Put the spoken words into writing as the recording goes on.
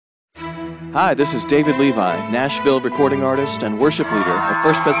Hi, this is David Levi, Nashville recording artist and worship leader of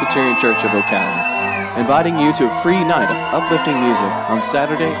First Presbyterian Church of Ocala, inviting you to a free night of uplifting music on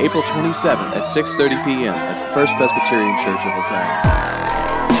Saturday, April 27th at 6:30 p.m. at First Presbyterian Church of Ocala.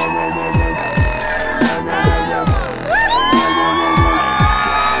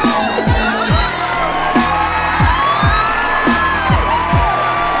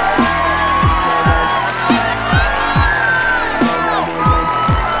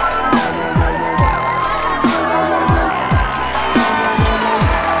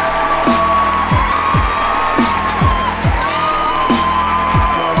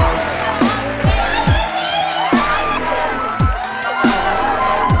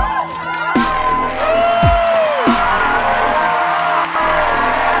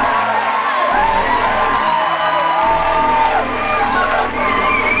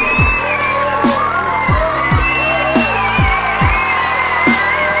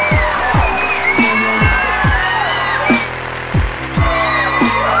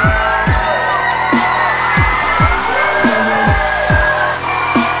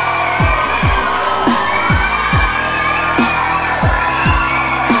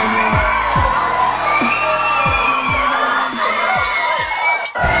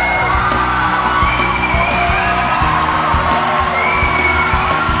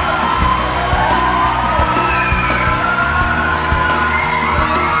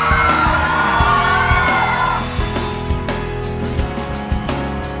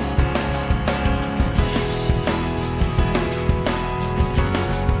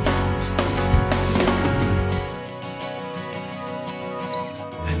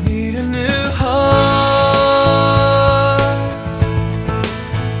 Need a new heart.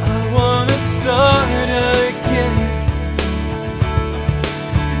 I wanna start again.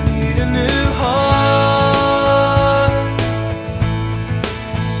 I need a new heart.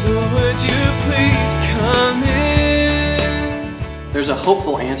 So would you please come in? There's a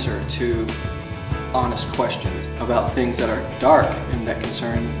hopeful answer to honest questions about things that are dark and that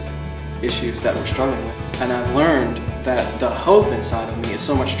concern issues that we're struggling with. And I've learned that the hope inside of me is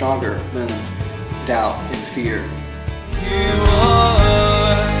so much stronger than doubt and fear. You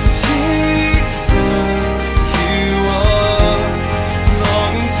are Jesus, you are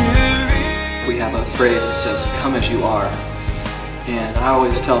longing to reach. We have a phrase that says, "Come as you are." And I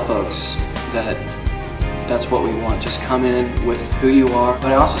always tell folks that that's what we want. Just come in with who you are.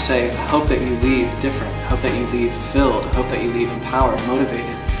 But I also say, I hope that you leave different. I hope that you leave filled. I hope that you leave empowered,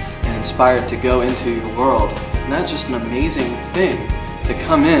 motivated, and inspired to go into your world. And that's just an amazing thing, to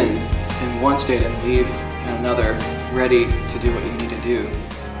come in one state and leave in another, ready to do what you need to do.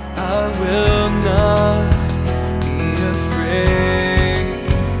 I will not be afraid.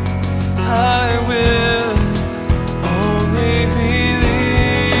 I will only believe.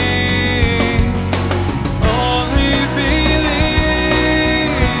 Only believe.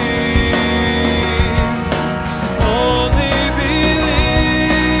 Only believe.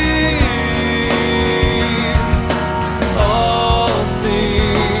 All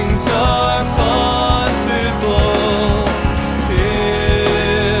things are possible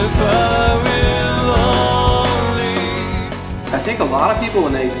if I will only. I think a lot of people,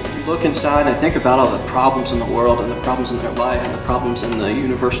 when they look inside and think about all the problems in the world and the problems in their life and the problems in the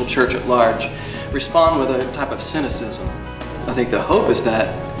universal church at large, respond with a type of cynicism. I think the hope is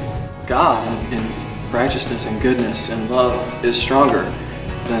that God in righteousness and goodness and love is stronger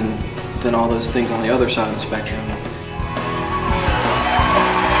than all those things on the other side of the spectrum.